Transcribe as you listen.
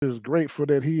Is grateful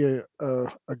that he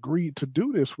agreed to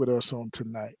do this with us on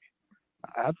tonight.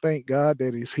 I thank God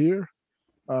that he's here.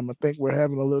 I think we're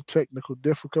having a little technical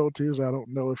difficulties. I don't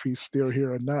know if he's still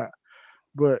here or not,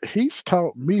 but he's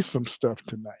taught me some stuff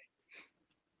tonight.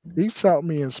 He's taught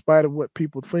me, in spite of what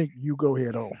people think, you go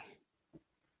ahead on.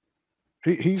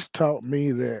 He's taught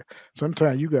me that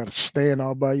sometimes you got to stand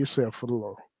all by yourself for the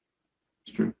Lord.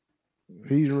 It's true.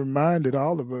 He's reminded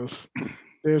all of us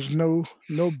there's no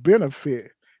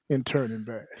benefit in turning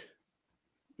back.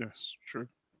 That's true.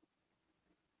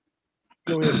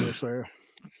 Go ahead, Brother Sam.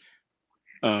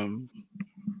 um,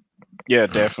 yeah,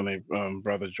 definitely.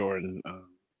 Brother Jordan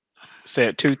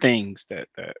said two things that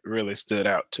really stood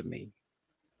out to me.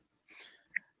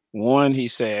 One, he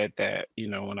said that,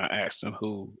 when I asked him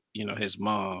who, his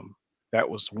mom, that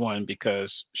was one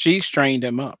because she's trained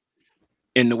him up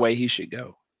in the way he should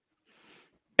go.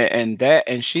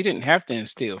 And she didn't have to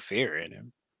instill fear in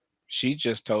him. She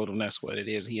just told him that's what it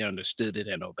is. He understood it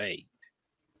and obeyed.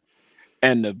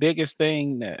 And the biggest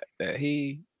thing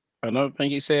another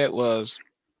thing he said was,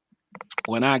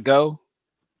 when I go,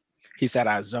 he said,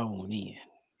 I zone in.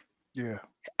 Yeah,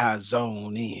 I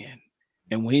zone in.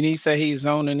 And when he say he's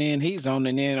zoning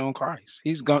in on Christ.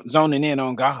 Zoning in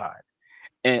on God.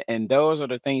 And those are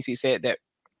the things he said that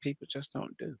people just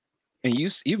don't do. And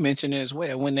you mentioned it as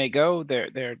well. When they go,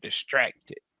 they're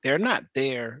distracted. They're not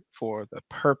there for the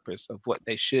purpose of what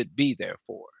they should be there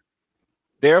for.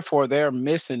 Therefore, they're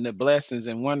missing the blessings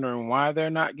and wondering why they're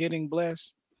not getting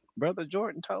blessed. Brother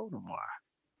Jordan told them why.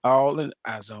 All in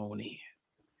I zone in.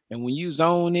 And when you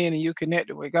zone in and you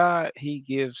connected with God,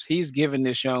 he's giving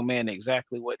this young man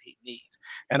exactly what he needs.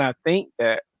 And I think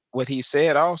that what he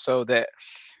said also, that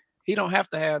he don't have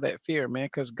to have that fear, man,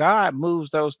 because God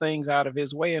moves those things out of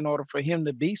his way in order for him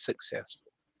to be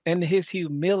successful. And his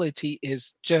humility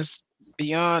is just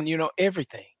beyond,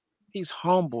 everything. He's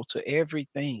humble to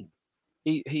everything.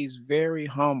 He's very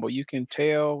humble. You can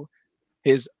tell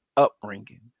his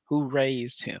upbringing, who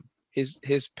raised him,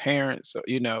 his parents,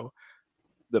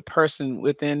 the person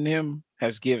within him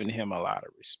has given him a lot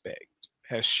of respect,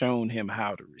 has shown him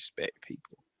how to respect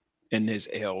people and his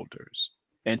elders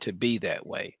and to be that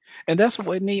way. And that's what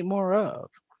we need more of.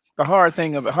 The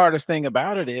hardest thing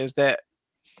about it is that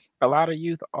a lot of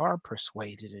youth are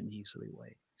persuaded in easily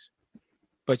ways.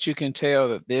 But you can tell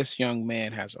that this young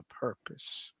man has a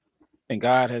purpose, and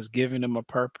God has given him a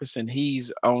purpose, and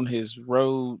he's on his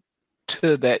road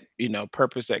to that,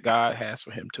 purpose that God has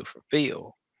for him to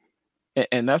fulfill.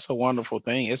 And that's a wonderful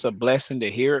thing. It's a blessing to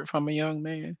hear it from a young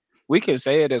man. We can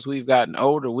say it as we've gotten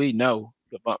older. We know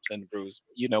the bumps and the bruises.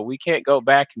 We can't go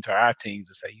back into our teens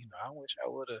and say, I wish I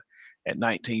would have at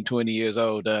 19, 20 years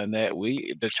old done that.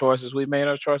 The choices we made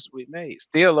are choices we made.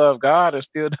 Still love God or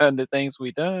still done the things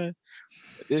we done.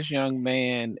 But this young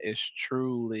man is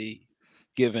truly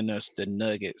giving us the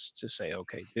nuggets to say,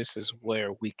 okay, this is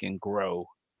where we can grow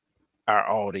our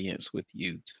audience with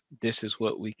youth. This is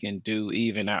what we can do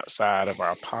even outside of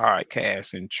our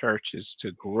podcasts and churches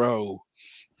to grow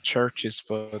churches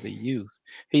for the youth.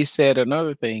 He said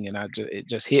another thing, and it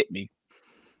just hit me.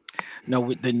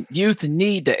 No, the youth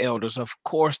need the elders, of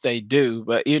course they do.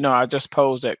 But I just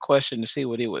posed that question to see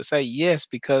what he would say. Yes,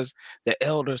 because the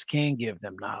elders can give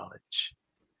them knowledge.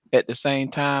 At the same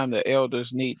time, the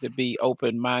elders need to be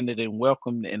open minded and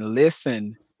welcome and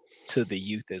listen to the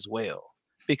youth as well,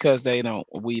 because we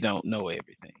don't know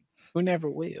everything. We never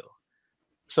will.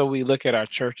 So we look at our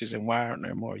churches and why aren't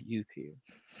there more youth here?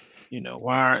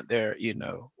 Why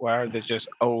are there just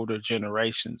older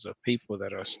generations of people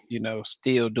that are,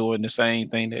 still doing the same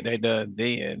thing that they done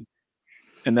then?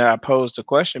 And then I posed the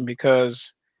question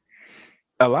because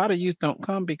a lot of youth don't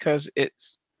come because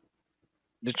it's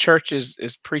the church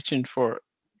is preaching for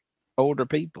older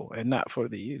people and not for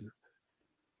the youth.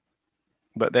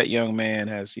 But that young man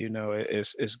has,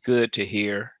 it's good to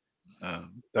hear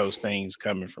those things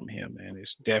coming from him, and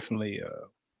it's definitely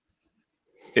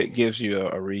it gives you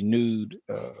a renewed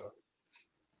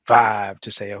vibe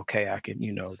to say, okay, I can,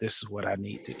 this is what I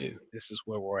need to do. This is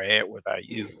where we're at with our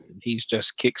youth, and he's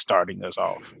just kickstarting us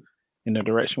off in the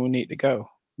direction we need to go.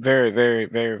 Very, very,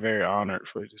 very, very honored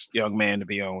for this young man to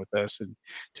be on with us and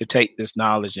to take this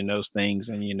knowledge and those things,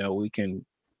 and we can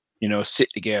sit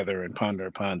together and ponder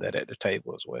upon that at the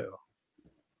table as well.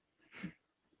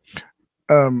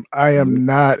 I am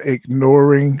not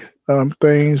ignoring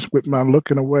things with my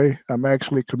looking away. I'm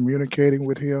actually communicating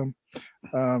with him.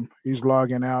 He's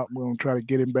logging out. We're gonna try to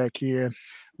get him back in.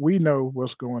 We know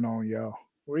what's going on, y'all.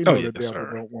 We Oh know the yes, devil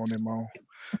sir. don't want him on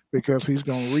because he's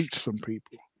gonna reach some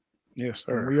people, Yes,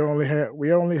 and sir.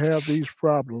 we only have these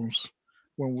problems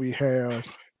when we have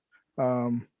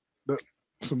um, the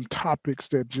some topics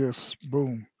that just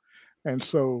boom. And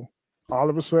so all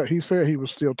of a sudden, he said he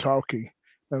was still talking.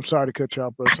 I'm sorry to cut you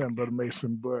off, Brother Sam, Brother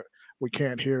Mason, but we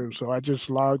can't hear him. So I just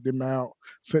logged him out,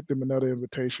 sent him another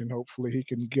invitation. Hopefully, he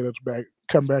can get us back,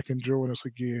 come back and join us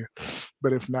again.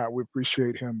 But if not, we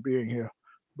appreciate him being here.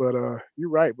 But you're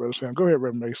right, Brother Sam. Go ahead,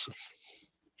 Reverend Mason.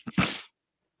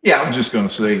 Yeah, I was just going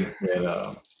to say that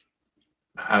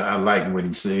I like what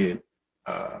he said.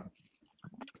 Uh,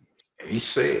 he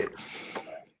said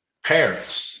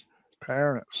parents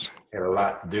Parents. had a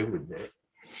lot to do with that.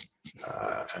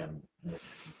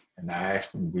 And I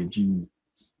asked him, did you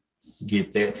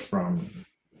get that from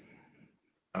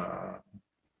uh,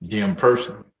 them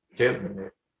personally? Tell me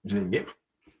that. He said, yeah.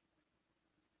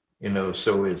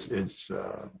 So it's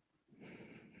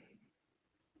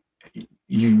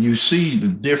you see the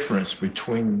difference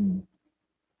between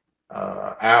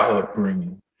our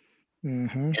upbringing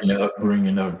Mm-hmm. and the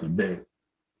upbringing of today,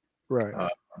 Right.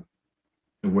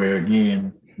 where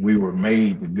again we were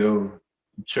made to go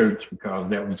to church because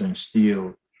that was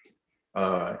instilled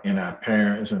in our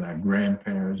parents and our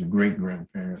grandparents and great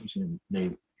grandparents, and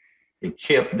they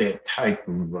kept that type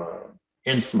of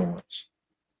influence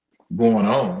going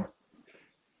on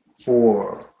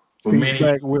for He's many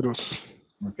years. back with us.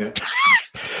 Okay,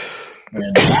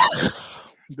 and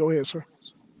Go ahead, sir.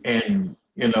 and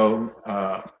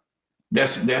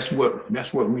that's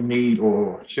what we need,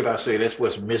 or should I say that's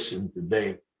what's missing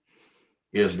today,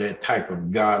 is that type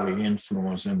of godly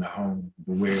influence in the home,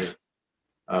 where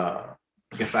uh,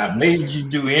 if I made you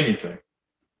do anything,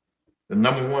 the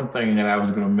number one thing that I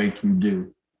was going to make you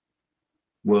do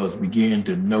was begin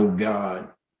to know God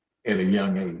at a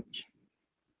young age,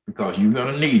 because you're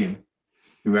going to need him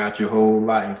throughout your whole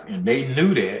life. And they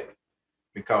knew that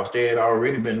because they had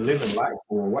already been living life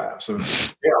for a while. So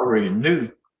they already knew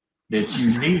that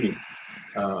you needed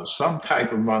some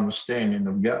type of understanding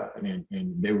of God. And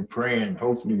they were praying,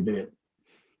 hopefully, that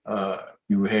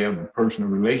you would have a personal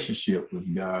relationship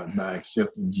with God by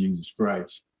accepting Jesus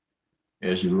Christ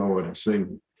as your Lord and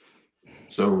Savior.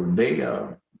 So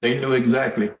they knew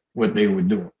exactly what they were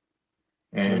doing.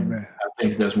 And Amen. I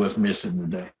think that's what's missing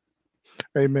today.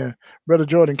 Amen. Brother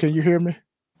Jordan, can you hear me?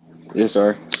 Yes,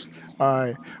 sir. All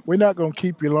right. We're not going to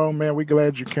keep you long, man. We're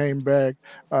glad you came back.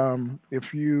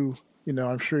 If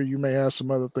I'm sure you may have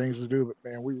some other things to do, but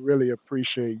man, we really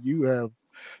appreciate you have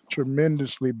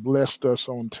tremendously blessed us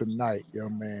on tonight,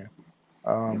 young man.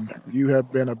 Yes, sir. You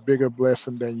have been a bigger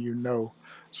blessing than you know.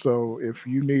 So if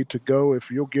you need to go, if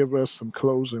you'll give us some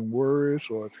closing words,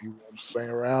 or if you want to stay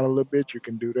around a little bit, you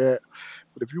can do that.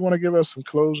 But if you want to give us some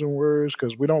closing words,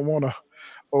 because we don't want to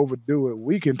overdo it,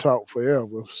 we can talk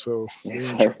forever. So Yes,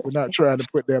 sir. we're not trying to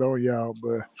put that on y'all.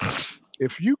 But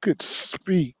if you could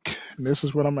speak, and this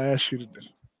is what I'm gonna ask you to do: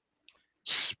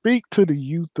 speak to the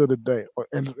youth of the day,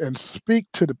 and speak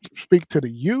to the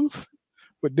youth,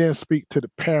 but then speak to the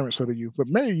parents of the youth. But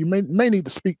maybe you may need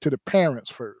to speak to the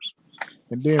parents first,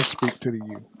 and then speak to the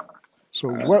youth. So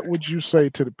Uh, what would you say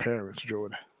to the parents,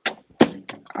 Jordan?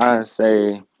 I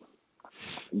say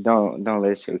don't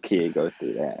let your kid go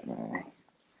through that, man.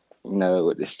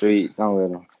 With the streets, don't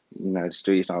let them. The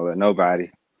streets don't let nobody.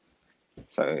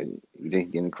 So you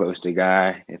just getting close to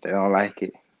God. If they don't like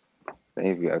it,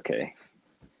 they be okay.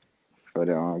 For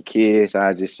the kids,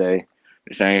 I just say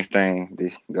the same thing.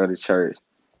 Just go to church,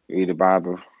 read the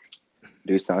Bible,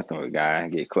 do something with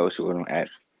God, get closer with him,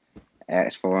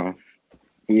 ask for him.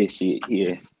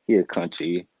 He'll come to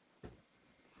you.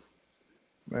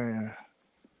 Man,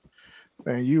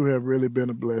 man, you have really been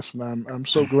a blessing. I'm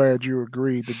so glad you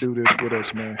agreed to do this with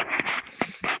us, man.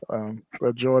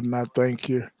 But Jordan, I thank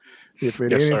you. If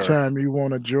at Yes, any sir. time you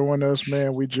want to join us,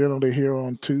 man, we generally here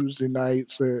on Tuesday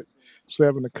nights at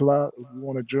 7 o'clock. If you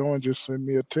want to join, just send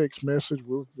me a text message.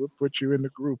 We'll put you in the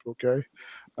group, okay?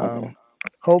 Okay. Um,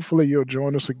 hopefully you'll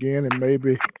join us again, and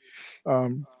maybe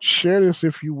share this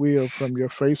if you will from your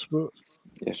Facebook,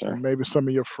 Yes, sir. and maybe some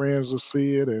of your friends will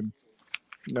see it, and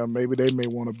maybe they may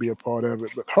want to be a part of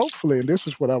it. But hopefully, and this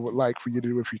is what I would like for you to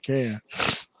do if you can,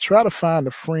 try to find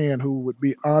a friend who would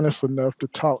be honest enough to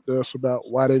talk to us about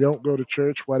why they don't go to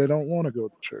church, why they don't want to go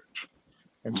to church,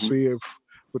 and Hmm. see if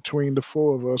between the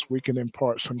four of us we can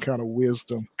impart some kind of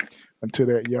wisdom into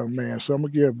that young man. So I'm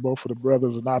gonna give both of the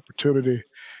brothers an opportunity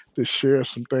to share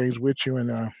some things with you,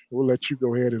 and we'll let you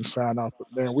go ahead and sign off. But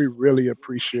man, we really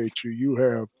appreciate you. You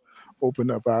have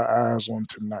opened up our eyes on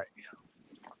tonight.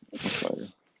 Okay.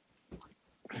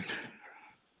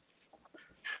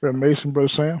 Brother Mason, Brother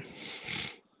Sam.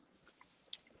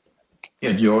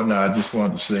 Yeah, Jordan, I just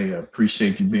wanted to say I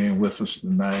appreciate you being with us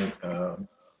tonight.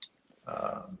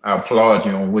 I applaud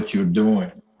you on what you're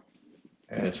doing,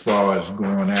 as far as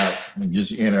going out and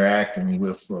just interacting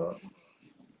with your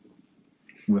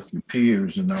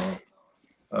peers and all.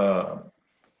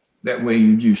 That way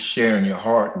you just sharing your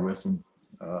heart with them.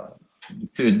 You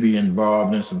could be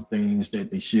involved in some things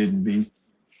that they shouldn't be.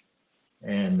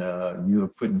 And you're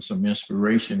putting some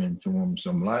inspiration into them,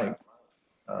 some light.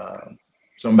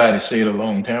 Somebody said a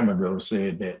long time ago,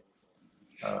 said that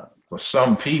for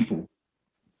some people,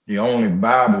 the only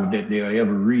Bible that they'll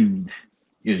ever read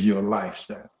is your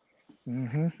lifestyle.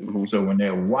 Mm-hmm. So when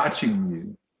they're watching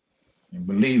you, and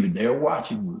believe it, they're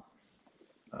watching you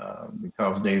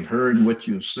because they've heard what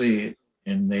you've said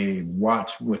and they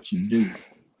watch what you do.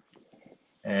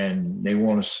 And they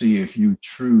want to see if you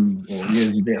true or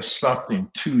is there something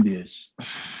to this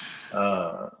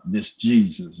this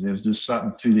Jesus? There's just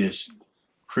something to this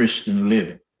Christian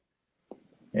living.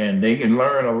 And they can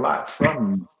learn a lot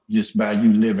from you just by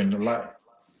you living the life.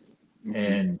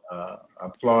 And I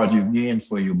applaud you again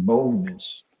for your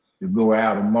boldness to go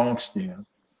out amongst them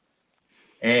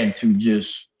and to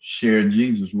just share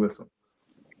Jesus with them,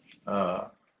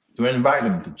 to invite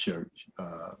them to church,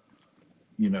 to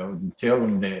tell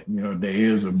them that, there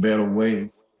is a better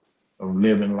way of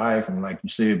living life. And like you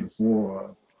said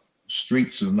before,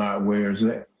 streets are not where it's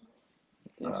at.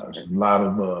 There's a lot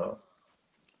of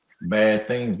bad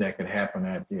things that could happen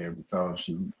out there because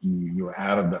you're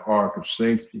out of the ark of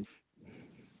safety.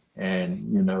 And,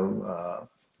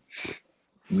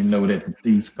 we know that the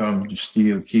thief comes to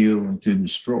steal, kill, and to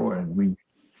destroy. And we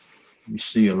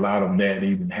see a lot of that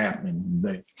even happening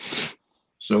today.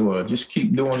 So just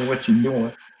keep doing what you're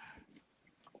doing.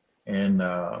 And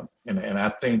I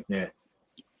think that,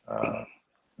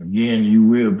 again, you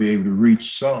will be able to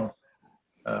reach some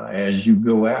as you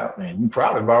go out. And you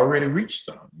probably have already reached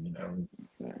some,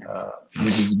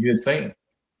 which is a good thing.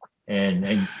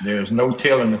 And there's no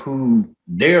telling who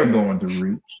they're going to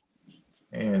reach.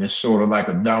 And it's sort of like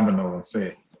a domino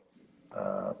effect.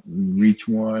 We reach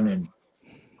one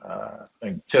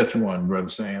and touch one, Brother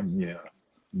Sam. Yeah,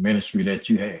 ministry that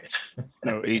you had.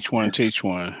 No, each one teach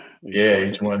one.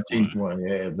 Each one teach one.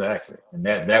 Yeah, exactly. And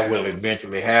that will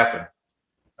eventually happen.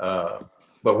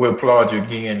 But we applaud you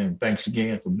again, and thanks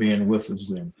again for being with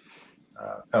us. And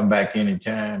come back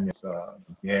anytime if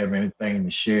you have anything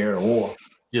to share or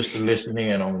just to listen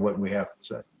in on what we have to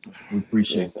say. We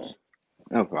appreciate it.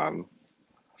 No problem.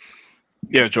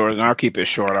 Yeah, Jordan, I'll keep it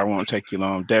short. I won't take you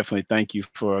long. Definitely thank you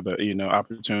for the,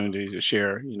 opportunity to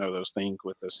share, those things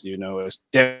with us. It's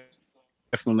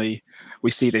definitely,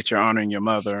 we see that you're honoring your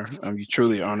mother. You're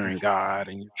truly honoring God,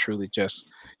 and you truly just,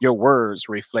 your words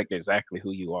reflect exactly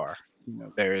who you are.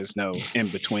 There is no in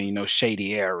between, no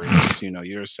shady areas.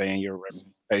 You're saying you're a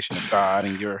representation of God,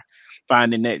 and you're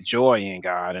finding that joy in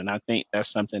God. And I think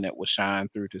that's something that will shine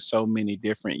through to so many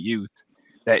different youth.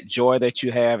 That joy that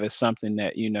you have is something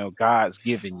that God's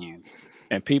given you,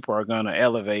 and people are going to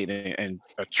elevate and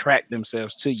attract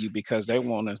themselves to you because they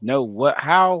want to know why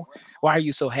are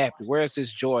you so happy? Where is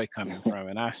this joy coming from?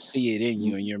 And I see it in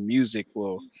you, and your music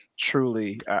will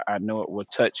truly, I know it will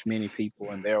touch many people,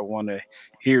 and they'll want to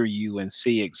hear you and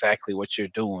see exactly what you're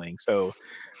doing. So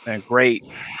a great,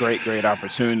 great, great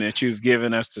opportunity that you've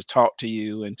given us to talk to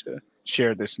you and to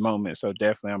share this moment. So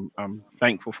definitely I'm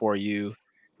thankful for you.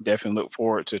 Definitely look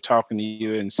forward to talking to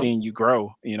you and seeing you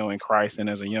grow, in Christ and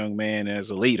as a young man and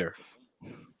as a leader.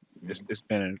 It's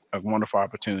been a wonderful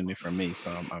opportunity for me.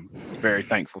 So I'm very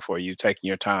thankful for you taking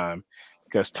your time,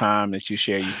 because time that you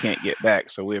share you can't get back.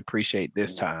 So we appreciate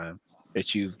this time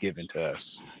that you've given to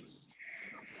us.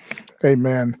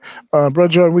 Amen. Brother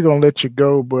Jordan, we're going to let you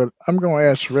go, but I'm going to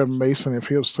ask Reverend Mason if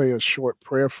he'll say a short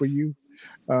prayer for you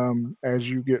as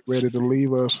you get ready to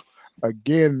leave us.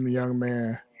 Again, young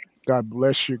man, God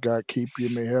bless you. God keep you.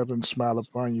 May heaven smile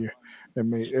upon you.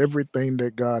 And may everything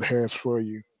that God has for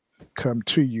you come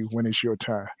to you when it's your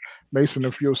time. Mason,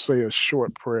 if you'll say a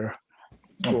short prayer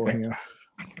for Okay. him.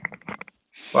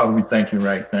 Father, we thank you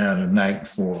right now tonight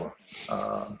for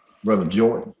Brother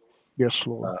Jordan. Yes,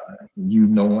 Lord. You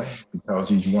know him because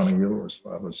he's one of yours,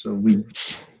 Father. So we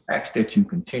ask that you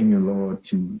continue, Lord,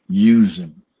 to use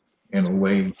him in a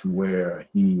way to where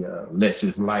he lets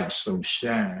his light so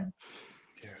shine,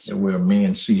 and where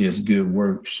men see his good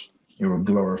works, it will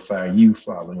glorify you,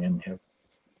 Father, in heaven.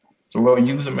 So, Lord,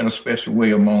 use him in a special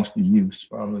way amongst the youth,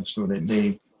 Father, so that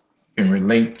they can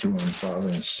relate to him, Father,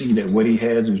 and see that what he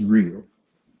has is real.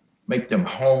 Make them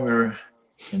hunger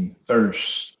and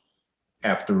thirst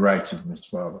after righteousness,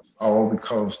 Father, all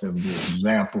because of the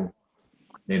example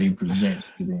that he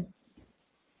presents to them.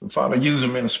 So, Father, use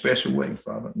him in a special way,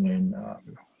 Father, and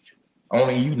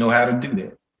only you know how to do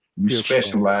that. You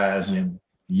specialize in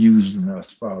using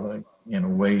us, Father, in a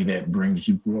way that brings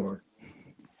you glory.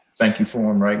 thank you for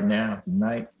him right now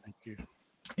tonight. Thank you.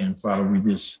 And Father, we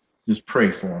just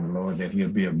pray for him, Lord, that he'll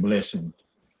be a blessing.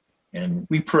 And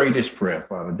we pray this prayer,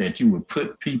 Father, that you would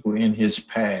put people in his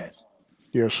path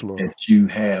Yes, Lord. that you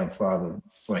have, Father,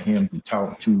 for him to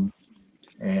talk to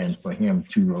and for him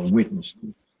to witness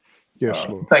to. Yes,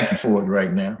 Lord. Thank you for it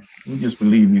right now. We just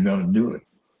believe you're going to do it.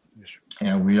 Yes,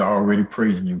 And we are already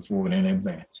praising you for it in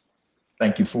advance.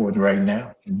 Thank you for it right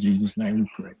now. In Jesus' name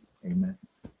we pray. Amen.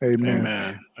 Amen.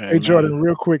 Amen. Hey, Jordan, Amen.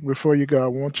 real quick before you go, I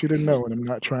want you to know, and I'm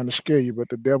not trying to scare you, but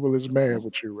the devil is mad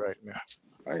with you right now.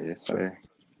 Oh, yes, sir.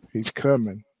 He's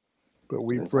coming, but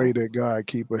we Yes, pray sir. that God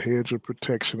keep a hedge of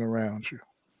protection around you.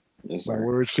 Yes, My sir.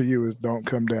 words to you is don't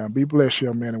come down. Be blessed,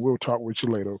 young man, and we'll talk with you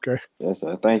later, okay? Yes,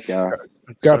 sir. Thank y'all.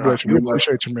 God Sir, bless you. We You're welcome.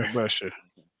 appreciate you, man. God bless you.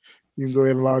 You can go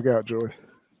ahead and log out, Jordan.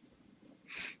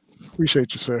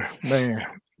 Appreciate you, sir. Man,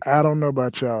 I don't know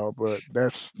about y'all, but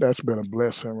that's been a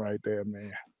blessing right there,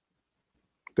 man.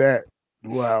 That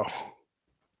wow.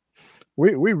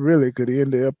 We really could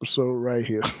end the episode right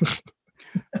here.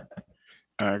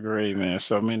 I agree, man.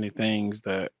 So many things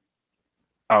that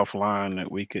offline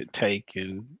that we could take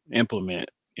and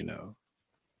implement,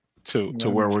 to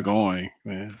where we're going,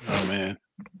 man. Oh man.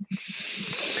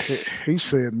 He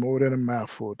said more than a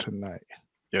mouthful tonight.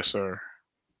 Yes, sir.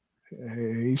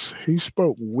 He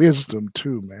spoke wisdom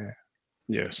too, man,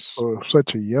 Yes. for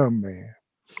such a young man.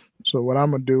 So what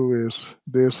I'm gonna do is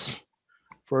this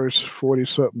first 40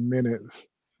 something minutes,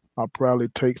 I'll probably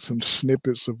take some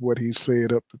snippets of what he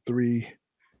said up to 3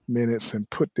 minutes and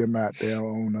put them out there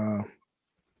on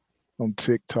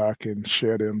TikTok and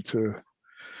share them to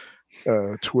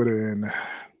Twitter and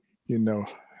you know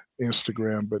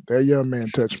Instagram. But that young man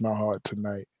touched my heart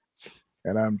tonight,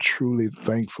 and I'm truly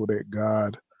thankful that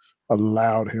God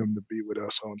allowed him to be with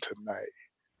us on tonight.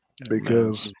 Amen.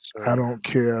 Because Yes, I sir. don't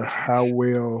care how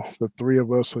well the three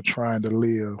of us are trying to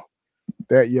live,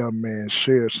 that young man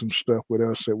shared some stuff with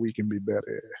us that we can be better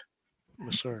at.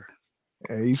 Yes, sir.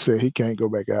 And he said he can't go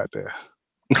back out there.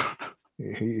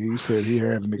 He said he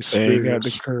had an You say ain't got the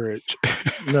experience. courage.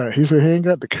 No, he said he ain't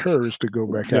got the courage to go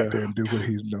back out Yeah. there and do what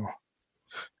he's doing.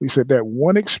 He said that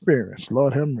one experience,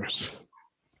 Lord have mercy,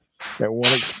 that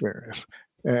one experience.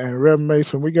 And Reverend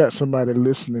Mason, we got somebody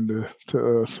listening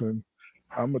to us, and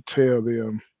I'm gonna tell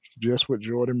them just what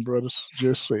Jordan Brothers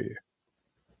just said.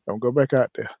 Don't go back out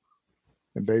there.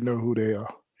 And they know who they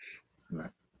are.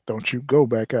 Right. Don't you go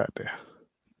back out there.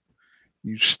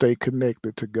 You stay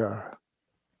connected to God.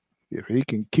 If he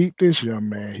can keep this young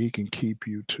man, he can keep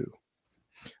you too.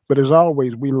 But as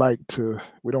always, we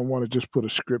don't want to just put a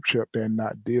scripture up there and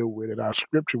not deal with it. Our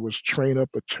scripture was train up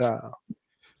a child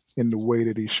in the way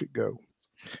that he should go.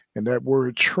 And that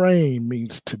word train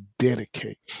means to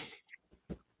dedicate.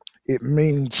 It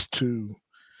means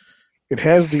it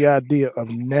has the idea of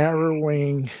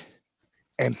narrowing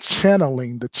and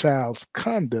channeling the child's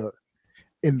conduct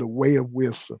in the way of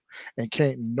wisdom. And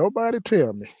can't nobody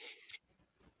tell me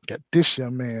that this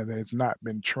young man has not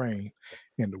been trained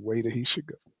in the way that he should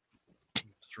go. That's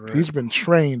right. He's been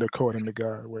trained according to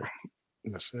God's way.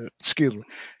 That's it. Excuse me.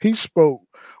 He spoke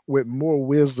with more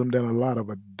wisdom than a lot of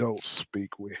adults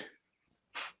speak with.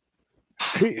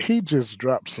 He just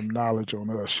dropped some knowledge on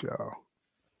us, y'all.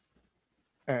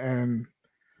 And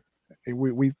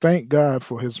we thank God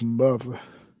for his mother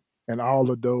and all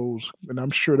of those, and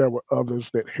I'm sure there were others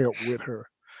that helped with her.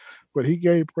 But he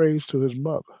gave praise to his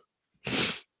mother.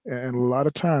 And a lot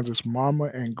of times it's mama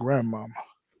and grandmama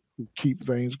who keep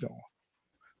things going,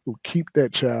 who keep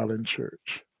that child in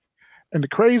church. And the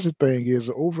crazy thing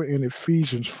is, over in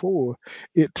Ephesians 4,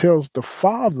 it tells the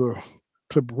father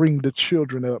to bring the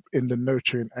children up in the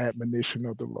nurture and admonition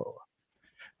of the Lord.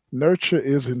 Nurture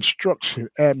is instruction,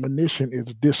 admonition is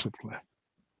discipline.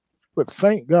 But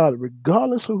thank God,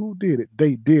 regardless of who did it,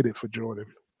 they did it for Jordan.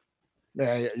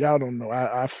 Man, y'all don't know.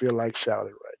 I feel like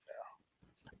shouting right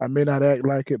now. I may not act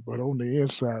like it, but on the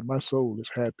inside, my soul is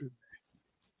happy.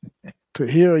 To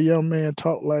hear a young man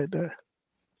talk like that,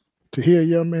 to hear a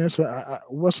young man say,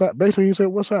 what's out? Basically, he said,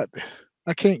 what's out there?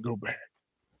 I can't go back.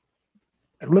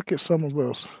 And look at some of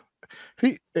us.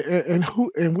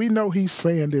 And we know he's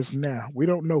saying this now. We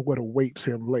don't know what awaits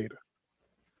him later.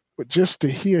 But just to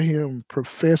hear him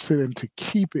profess it and to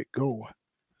keep it going,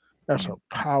 that's a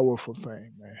powerful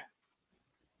thing, man.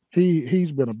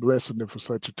 He's been a blessing for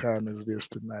such a time as this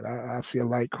tonight. I feel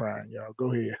like crying, y'all.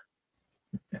 Go ahead.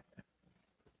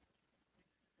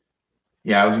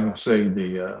 Yeah, I was going to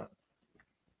say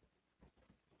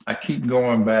I keep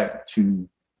going back to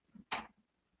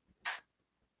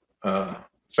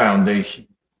foundation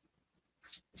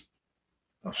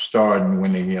of starting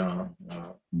when they're young.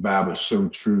 Bible's so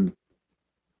true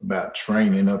about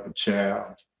training up a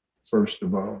child first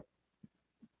of all.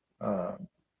 Uh,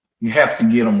 you have to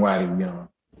get them while they're young.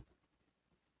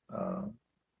 Uh,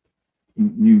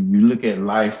 you look at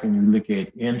life and you look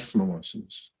at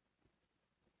influences.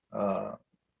 Uh,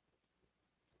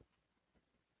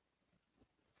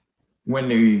 when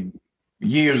they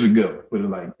years ago, put it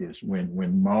like this,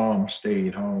 when mom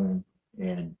stayed home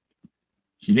and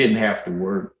she didn't have to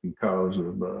work because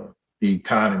of the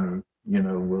economy,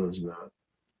 was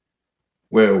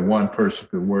where one person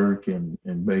could work and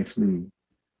basically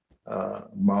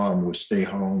mom would stay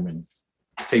home and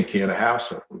take care of the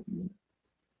household.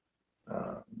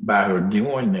 By her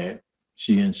doing that,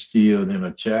 she instilled in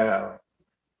a child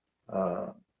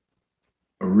uh,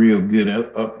 a real good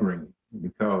upbringing,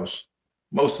 because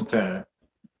most of the time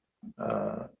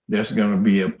there's going to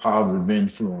be a positive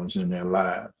influence in their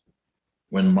lives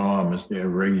when mom is there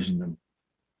raising them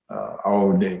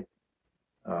all day,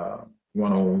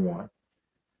 one-on-one.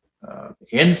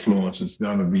 Influence is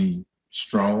going to be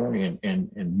strong,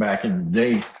 and back in the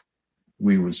day,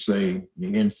 we would say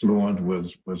the influence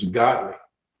was godly.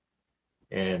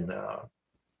 And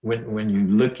when you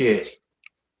look at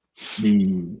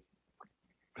the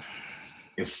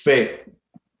effect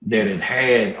that it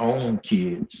had on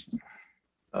kids,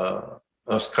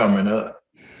 us coming up,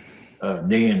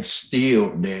 they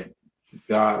instilled that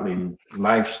godly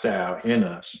lifestyle in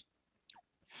us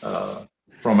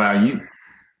from our youth,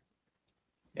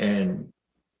 and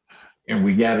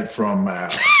we got it from our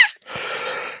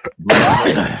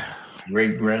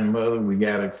great grandmother. We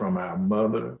got it from our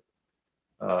mother.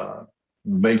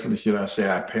 Basically, should I say,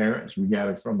 our parents? We got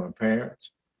it from our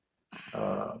parents.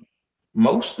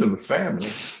 Most of the family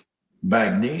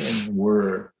back then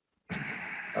were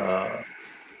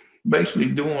basically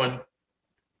doing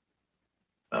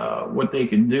what they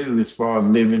could do as far as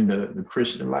living the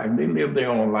Christian life. They lived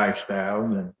their own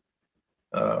lifestyles and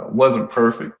wasn't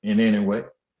perfect in any way,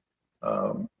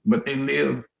 but they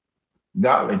lived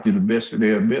godly to the best of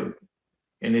their ability,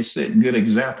 and they set good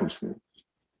examples for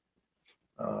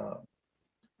us.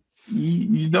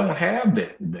 You don't have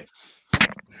that today.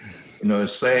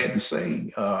 It's sad to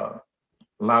say a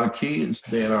lot of kids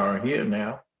that are here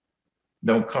now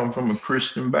don't come from a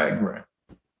Christian background.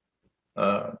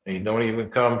 They don't even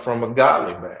come from a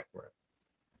godly background.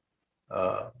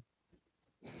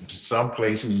 Some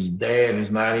places, dad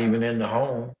is not even in the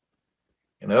home.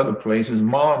 In other places,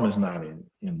 mom is not in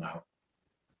the home.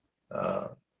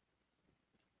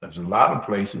 There's a lot of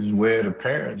places where the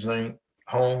parents ain't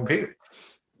home, period.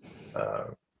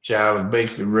 Child is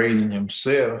basically raising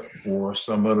himself, or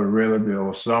some other relative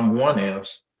or someone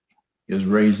else is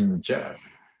raising the child.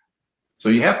 So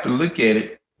you have to look at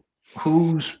it,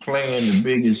 who's playing the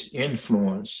biggest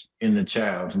influence in the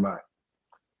child's life.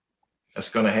 That's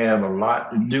going to have a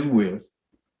lot to do with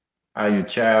how your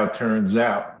child turns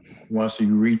out once he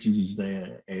reaches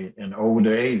an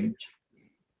older age.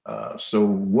 So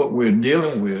what we're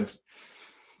dealing with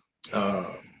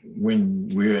when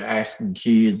we're asking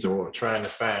kids or trying to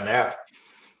find out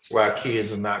why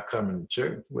kids are not coming to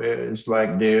church, where it's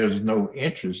like there's no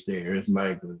interest there. It's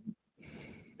like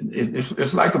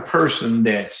it's like a person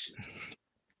that's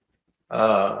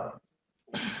that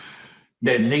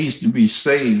needs to be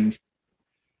saved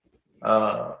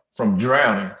from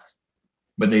drowning,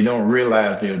 but they don't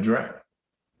realize they're drowning.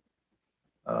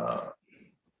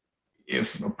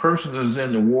 If a person is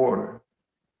in the water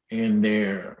and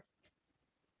their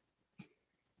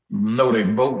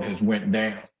boat has went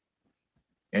down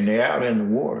and they're out in the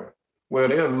water, well,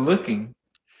 they're looking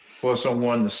for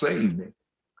someone to save them,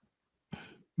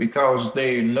 because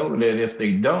they know that if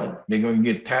they don't, they're going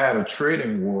to get tired of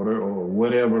treading water or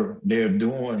whatever they're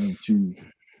doing to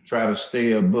try to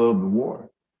stay above the water.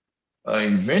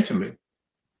 Eventually,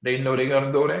 they know they're going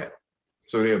to go down.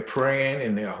 So they're praying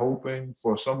and they're hoping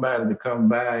for somebody to come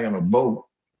by in a boat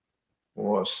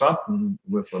or something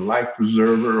with a life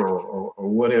preserver or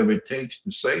whatever it takes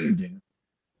to save them.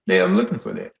 They are looking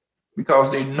for that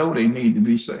because they know they need to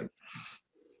be saved.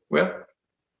 Well,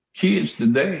 kids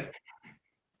today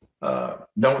don't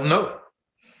know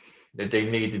that they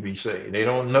need to be saved. They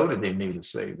don't know that they need a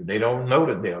savior. They don't know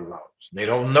that they're lost. They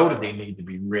don't know that they need to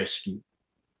be rescued.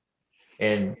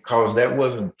 And because that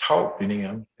wasn't taught to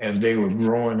them as they were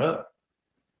growing up.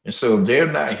 And so if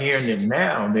they're not hearing it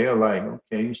now, they're like,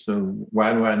 okay, so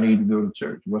why do I need to go to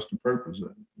church? What's the purpose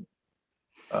of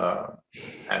it?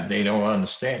 And they don't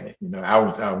understand it. I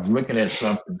was looking at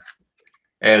something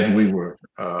as we were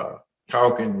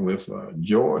talking with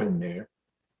Jordan there,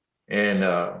 and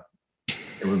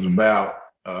it was about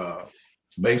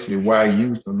basically why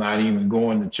youth are not even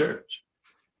going to church.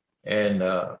 And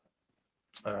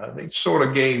they sort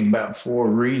of gave about 4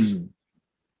 reasons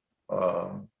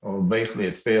or basically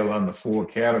it fell under 4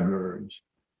 categories.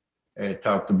 It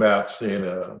talked about, said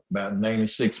about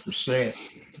 96%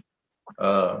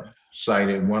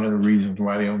 cited one of the reasons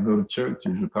why they don't go to church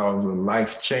is because of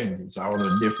life changes, all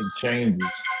the different changes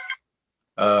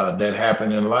that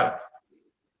happen in life.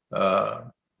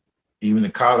 Even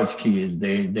the college kids,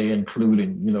 they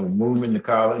including, moving to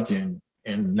college and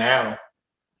now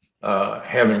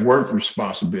having work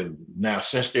responsibility. Now,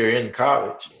 since they're in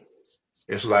college,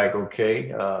 it's like,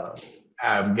 okay,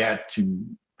 I've got to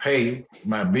pay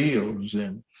my bills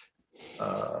and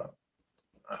uh,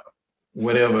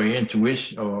 whatever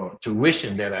intuition or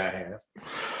tuition that I have,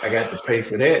 I got to pay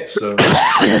for that. So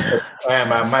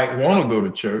time I might want to go to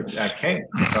church, I can't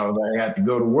because I got to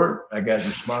go to work. I got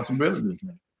responsibilities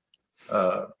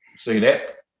now. So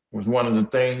that was one of the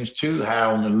things too, high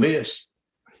on the list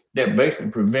that basically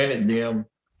prevented them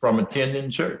from attending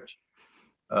church.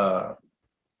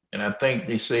 And I think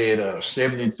they said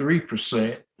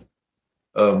 73%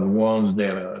 of the ones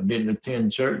that didn't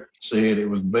attend church said it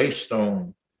was based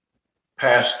on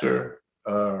pastor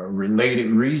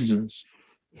related reasons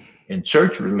and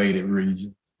church related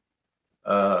reasons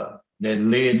that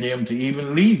led them to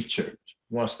even leave church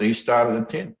once they started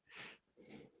attending.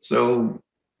 So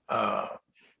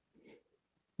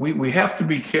we have to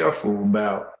be careful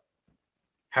about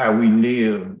how we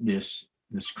live this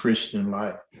Christian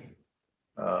life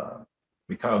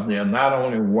because they're not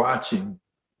only watching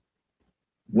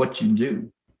what you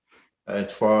do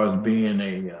as far as being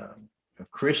a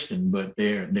Christian, but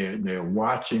they're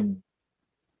watching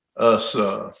us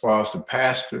as far as the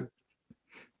pastor.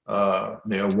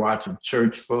 They're watching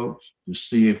church folks to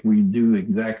see if we do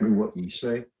exactly what we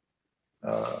say.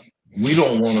 We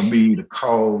don't want to be the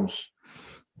cause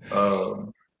of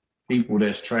people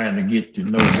that's trying to get to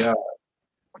know God.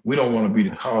 We don't want to be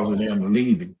the cause of them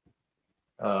leaving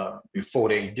before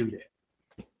they do that.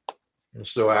 And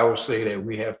so I would say that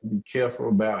we have to be careful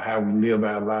about how we live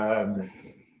our lives and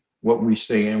what we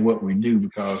say and what we do,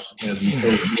 because as we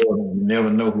told Jordan, we never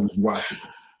know who's watching.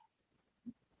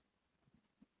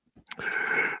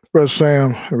 Brother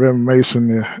Sam, Reverend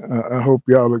Mason, I hope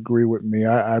y'all agree with me.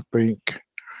 I think,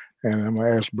 and I'm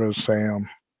going to ask Brother Sam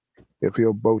if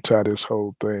he'll bow tie this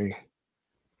whole thing.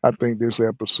 I think this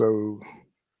episode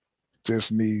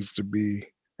just needs to be,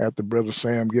 after Brother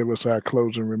Sam give us our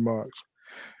closing remarks.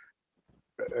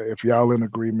 If y'all in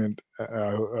agreement,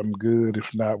 I'm good.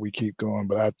 If not, we keep going.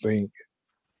 But I think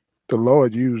the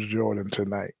Lord used Jordan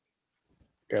tonight,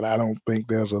 and I don't think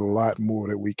there's a lot more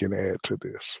that we can add to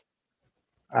this.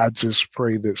 I just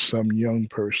pray that some young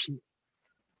person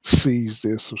sees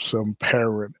this, or some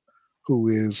parent who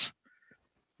is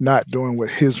not doing what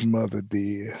his mother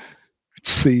did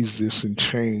sees this and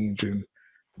change. And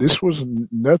this was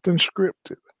nothing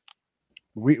scripted.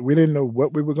 We didn't know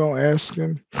what we were going to ask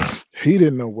him. He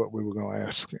didn't know what we were going to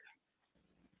ask him.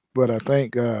 But I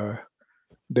thank God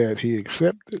that he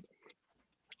accepted.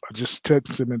 I just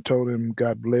texted him and told him,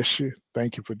 God bless you.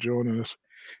 Thank you for joining us.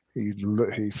 He's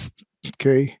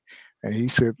okay. And he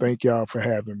said, thank y'all for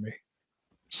having me.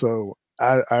 So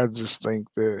I just think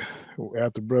that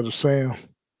after Brother Sam,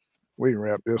 we can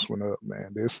wrap this one up,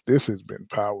 man. This has been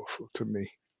powerful to me.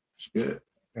 It's good.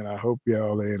 And I hope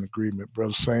y'all are in agreement.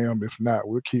 Brother Sam, if not,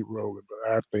 we'll keep rolling.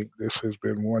 But I think this has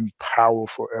been one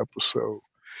powerful episode.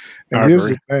 And I here's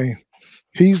agree. the thing.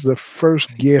 He's the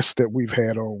first guest that we've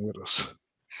had on with us.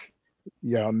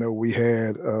 Y'all know we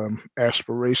had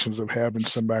aspirations of having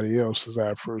somebody else as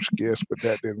our first guest, but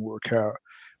that didn't work out.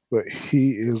 But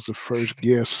he is the first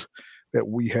guest that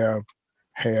we have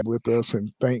had with us. And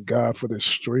thank God for this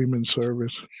streaming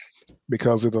service,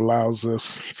 because it allows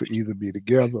us to either be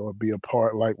together or be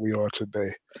apart like we are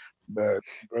today. But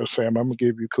Brother Sam, I'm gonna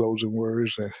give you closing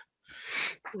words,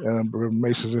 and Brother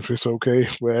Mason, if it's okay,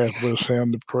 we'll ask Brother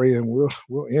Sam to pray, and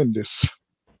we'll end this.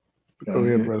 Go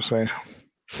ahead, Brother Sam.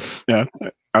 Yeah,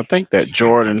 I think that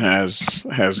Jordan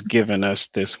has given us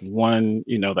this one,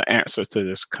 the answer to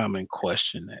this common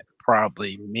question that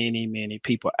probably many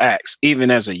people ask, even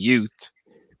as a youth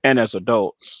and as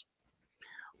adults.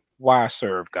 Why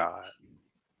serve God?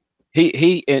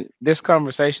 He in this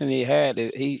conversation he had,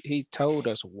 he told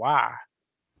us why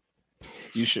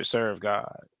you should serve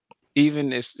God.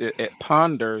 Even it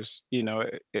ponders,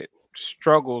 it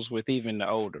struggles with even the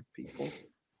older people.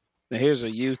 Now here's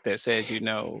a youth that says,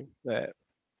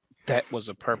 that was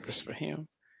a purpose for him.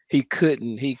 He could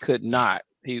not,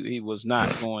 he was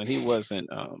not going, he wasn't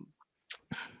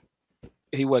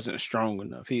strong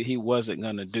enough. He wasn't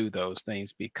going to do those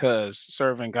things, because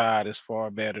serving God is far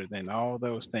better than all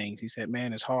those things. He said,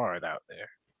 man, it's hard out there.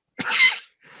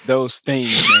 Those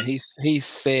things, man. He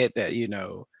said that,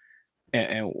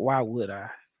 And why would I?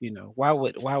 Why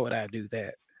would I do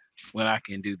that when I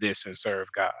can do this and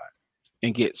serve God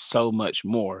and get so much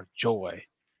more joy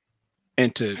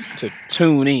and to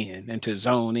tune in and to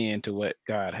zone in to what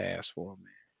God has for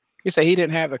me. He said he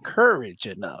didn't have the courage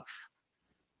enough.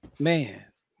 Man,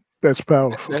 That's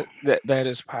powerful. that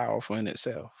is powerful in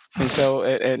itself. And so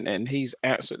and he's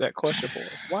answered that question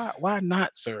for us. Why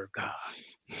not serve God?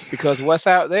 Because what's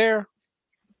out there,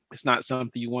 it's not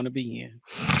something you want to be in.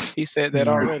 He said that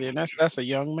No. already, and that's a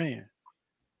young man.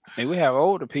 And we have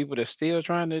older people that's still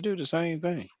trying to do the same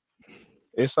thing.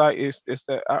 It's like it's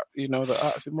that the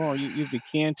oxymoron. You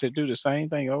begin to do the same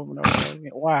thing over and over and over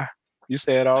again. Why? You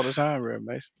say it all the time, Rev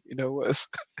Mason. You know what's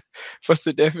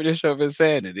the definition of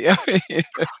insanity? I mean,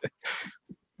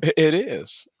 it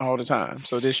is all the time.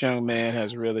 So this young man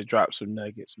has really dropped some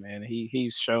nuggets, man.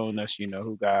 He's shown us,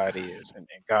 who God is, and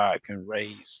God can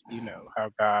raise, how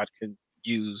God can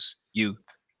use youth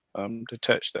to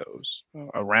touch those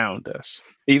around us,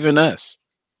 even us.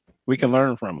 We can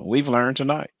learn from them. We've learned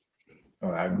tonight. Oh,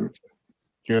 I agree.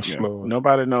 Yes, Yeah, Lord.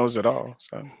 nobody knows it all.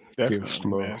 So Yes, definitely,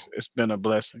 Lord. man, it's been a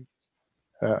blessing.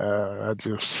 I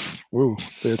just, woo,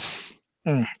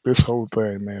 this whole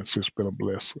thing, man, it's just been a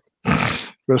blessing.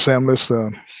 But Sam, let's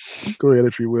go ahead,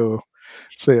 if you will,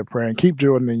 say a prayer and keep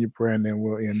Jordan in your prayer, and then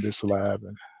we'll end this live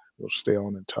and we'll stay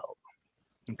on and talk.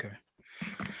 Okay,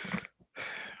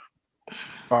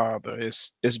 Father,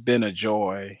 it's been a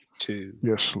joy to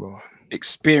Yes, Lord.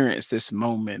 experience this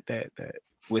moment that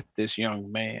with this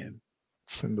young man.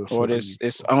 Send us Lord, over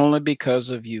it's only because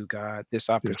of you, God, this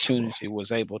Yes, Lord. opportunity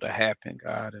was able to happen,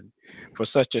 God. And for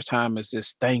such a time as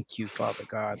this, thank you, Father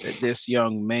God, that this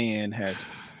young man has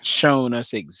shown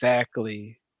us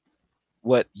exactly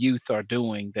what youth are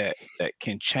doing that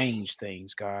can change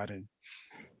things, God. And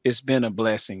it's been a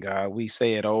blessing, God. We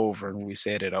say it over and we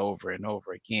said it over and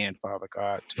over again, Father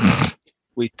God.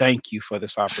 We thank you for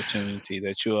this opportunity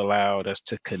that you allowed us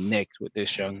to connect with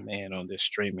this young man on this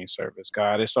streaming service,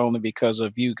 God. It's only because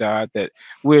of you, God, that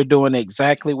we're doing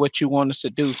exactly what you want us to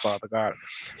do, Father God.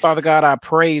 Father God, I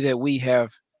pray that we have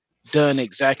done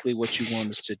exactly what you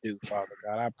want us to do, Father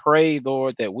God. I pray,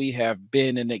 Lord, that we have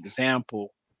been an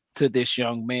example to this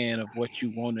young man of what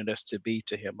you wanted us to be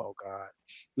to him, oh God.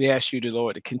 We ask you,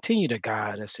 Lord, to continue to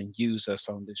guide us and use us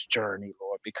on this journey,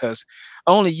 Lord, because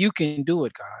only you can do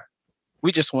it, God.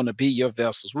 We just want to be your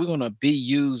vessels. We're going to be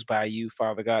used by you,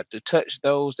 Father God, to touch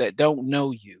those that don't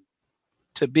know you,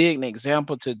 to be an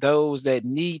example to those that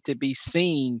need to be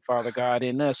seen, Father God,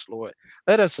 in us, Lord.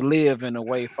 Let us live in a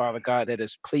way, Father God, that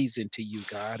is pleasing to you,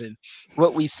 God. And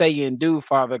what we say and do,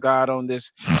 Father God, on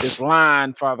this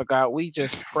line, Father God, we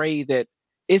just pray that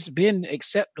it's been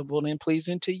acceptable and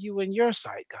pleasing to you in your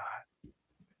sight, God.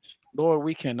 Lord,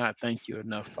 we cannot thank you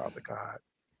enough, Father God.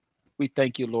 We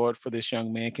thank you, Lord, for this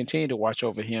young man. Continue to watch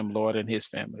over him, Lord, and his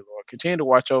family, Lord. Continue to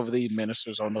watch over the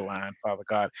ministers on the line, Father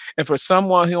God. And for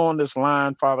someone who on this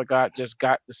line, Father God, just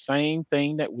got the same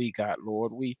thing that we got,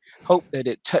 Lord, we hope that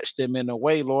it touched them in a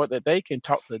way, Lord, that they can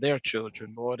talk to their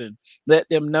children, Lord, and let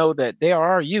them know that there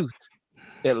are youth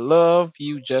that love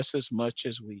you just as much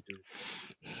as we do.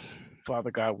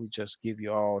 Father God, we just give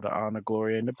you all the honor,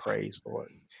 glory, and the praise, Lord.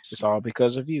 It's all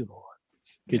because of you, Lord.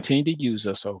 Continue to use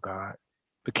us, oh God.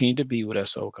 Continue to be with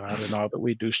us, oh God, and all that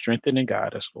we do, strengthen and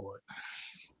guide us, Lord.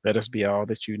 Let us be all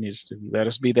that you need us to be. Let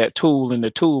us be that tool in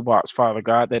the toolbox, Father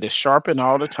God, that is sharpened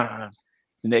all the time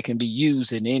and that can be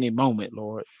used in any moment,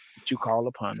 Lord, that you call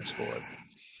upon us, Lord.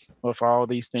 Lord, for all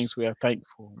these things we are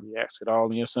thankful. We ask it all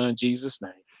in your Son, Jesus'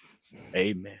 name.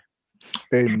 Amen.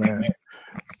 Amen.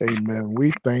 Amen.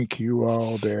 We thank you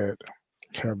all that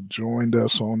have joined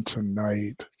us on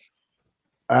tonight.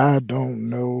 I don't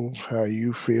know how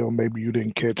you feel. Maybe you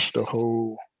didn't catch the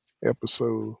whole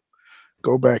episode.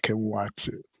 Go back and watch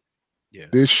it. Yes.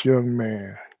 This young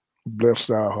man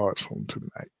blessed our hearts on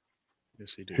tonight.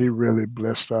 Yes, he He did. really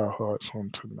blessed our hearts on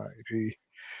tonight.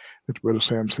 As Brother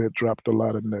Sam said, dropped a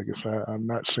lot of nuggets. I'm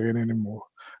not saying anymore.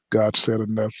 God said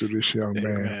enough to this young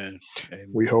man. Amen.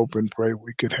 We Amen. hope and pray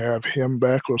we could have him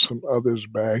back or some others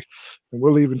back. And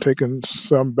we'll even take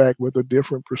some back with a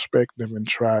different perspective and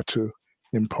try to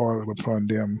impart upon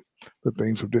them the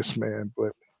things of this man.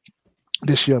 But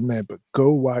this young man, but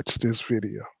go watch this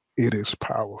video. It is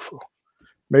powerful.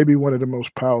 Maybe one of the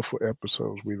most powerful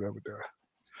episodes we've ever done.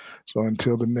 So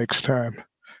until the next time,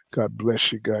 God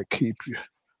bless you. God keep you.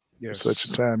 For such Yes.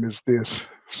 a time as this,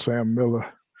 Sam Miller,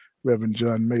 Reverend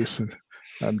John Mason,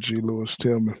 I'm G. Lewis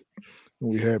Tillman,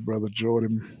 and we had Brother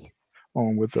Jordan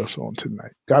on with us on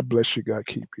tonight. God bless you. God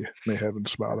keep you. May heaven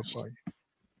smile upon you.